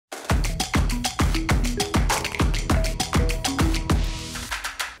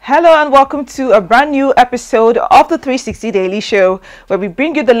Hello and welcome to a brand new episode of the 360 Daily Show, where we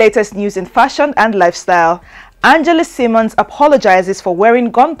bring you the latest news in fashion and lifestyle. Angela Simmons apologizes for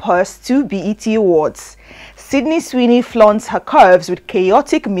wearing gun purse to BET Awards. Sydney Sweeney flaunts her curves with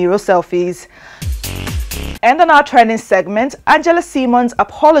chaotic mirror selfies. And on our trending segment, Angela Simmons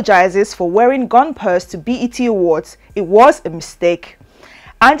apologizes for wearing gun purse to BET Awards. It was a mistake.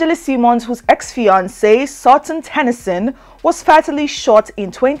 Angela Simmons, whose ex-fiancé Sultan Tennyson was fatally shot in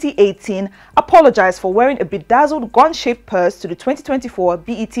 2018, apologized for wearing a bedazzled gun-shaped purse to the 2024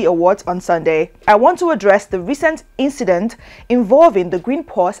 BET Awards on Sunday. "I want to address the recent incident involving the green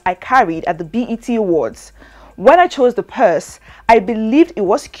purse I carried at the BET Awards. When I chose the purse, I believed it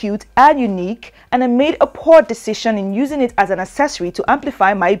was cute and unique, and I made a poor decision in using it as an accessory to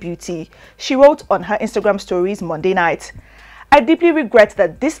amplify my beauty," she wrote on her Instagram stories Monday night. "I deeply regret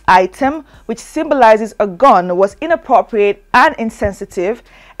that this item, which symbolizes a gun, was inappropriate and insensitive,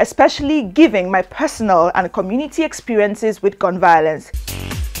 especially given my personal and community experiences with gun violence."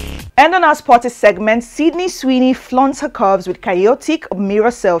 And on our sporty segment, Sydney Sweeney flaunts her curves with chaotic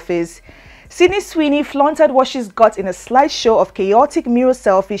mirror selfies. Sydney Sweeney flaunted what she's got in a slideshow of chaotic mirror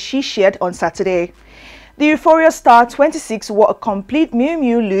selfies she shared on Saturday. The Euphoria star 26 wore a complete Miu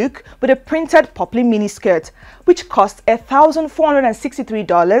Miu look with a printed poplin miniskirt, which cost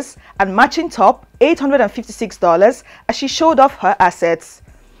 $1,463, and matching top $856 as she showed off her assets.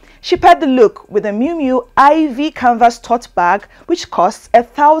 She paired the look with a Miu Miu IV canvas tote bag, which costs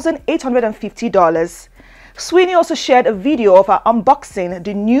 $1,850. Sweeney also shared a video of her unboxing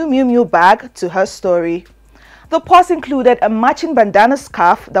the new Miu Miu bag to her story. The post included a matching bandana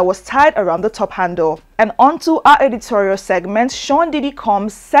scarf that was tied around the top handle. And onto our editorial segment, Sean Diddy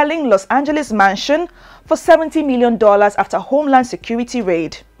Combs selling Los Angeles mansion for $70 million after Homeland Security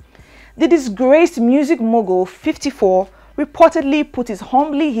raid. The disgraced music mogul, 54, reportedly put his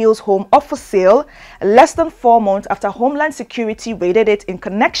Holmby Hills home up for sale less than 4 months after Homeland Security raided it in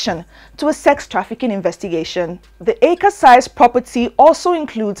connection to a sex trafficking investigation. The acre-sized property also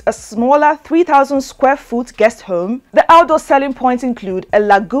includes a smaller 3,000 square foot guest home. The outdoor selling points include a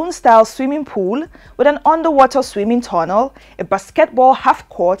lagoon-style swimming pool with an underwater swimming tunnel, a basketball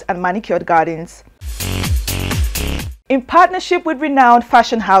half-court, and manicured gardens. In partnership with renowned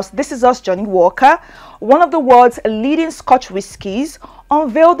fashion house This Is Us Johnnie Walker, one of the world's leading Scotch whiskies,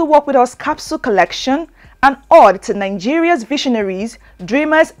 unveiled the Walk With Us capsule collection, an ode to Nigeria's visionaries,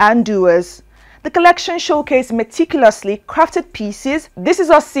 dreamers and doers. The collection showcased meticulously crafted pieces, This Is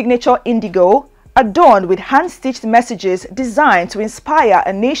Us signature indigo, adorned with hand-stitched messages designed to inspire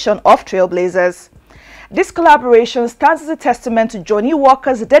a nation of trailblazers. This collaboration stands as a testament to Johnnie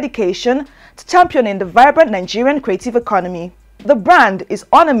Walker's dedication to championing the vibrant Nigerian creative economy. The brand is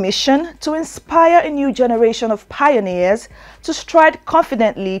on a mission to inspire a new generation of pioneers to stride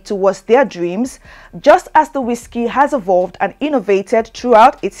confidently towards their dreams, just as the whiskey has evolved and innovated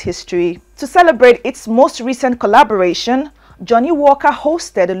throughout its history. To celebrate its most recent collaboration, Johnnie Walker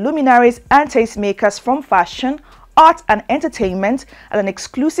hosted luminaries and tastemakers from fashion, art and entertainment at an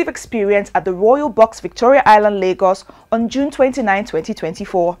exclusive experience at the Royal Box, Victoria Island, Lagos on June 29,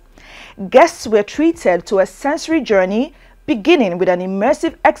 2024. Guests were treated to a sensory journey, beginning with an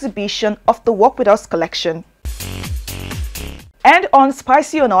immersive exhibition of the Walk With Us collection. And on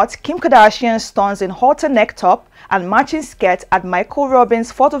Spicy or Not, Kim Kardashian stunts in halter neck top and matching skirt at Michael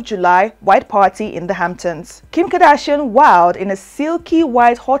Robin's 4th of July white party in the Hamptons. Kim Kardashian wowed in a silky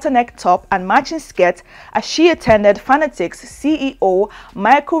white halter neck top and matching skirt as she attended Fanatics CEO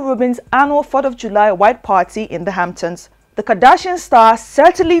Michael Robin's annual 4th of July white party in the Hamptons. The Kardashian star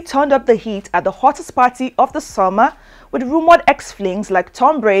certainly turned up the heat at the hottest party of the summer, with rumored ex-flings like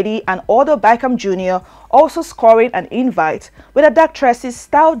Tom Brady and Odell Beckham Jr. also scoring an invite, with her dark tresses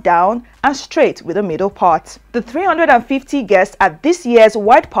styled down and straight with a middle part. The 350 guests at this year's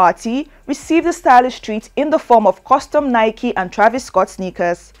white party received a stylish treat in the form of custom Nike and Travis Scott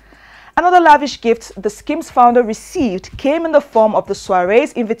sneakers. Another lavish gift the Skims founder received came in the form of the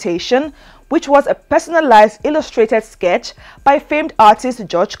soiree's invitation, which was a personalized illustrated sketch by famed artist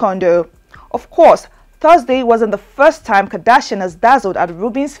George Kondo. Of course, Thursday wasn't the first time Kardashian has dazzled at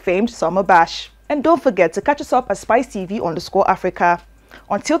Rubin's famed summer bash. And don't forget to catch us up at SpiceTV_Africa.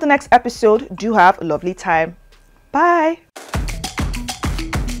 Until the next episode, do have a lovely time. Bye!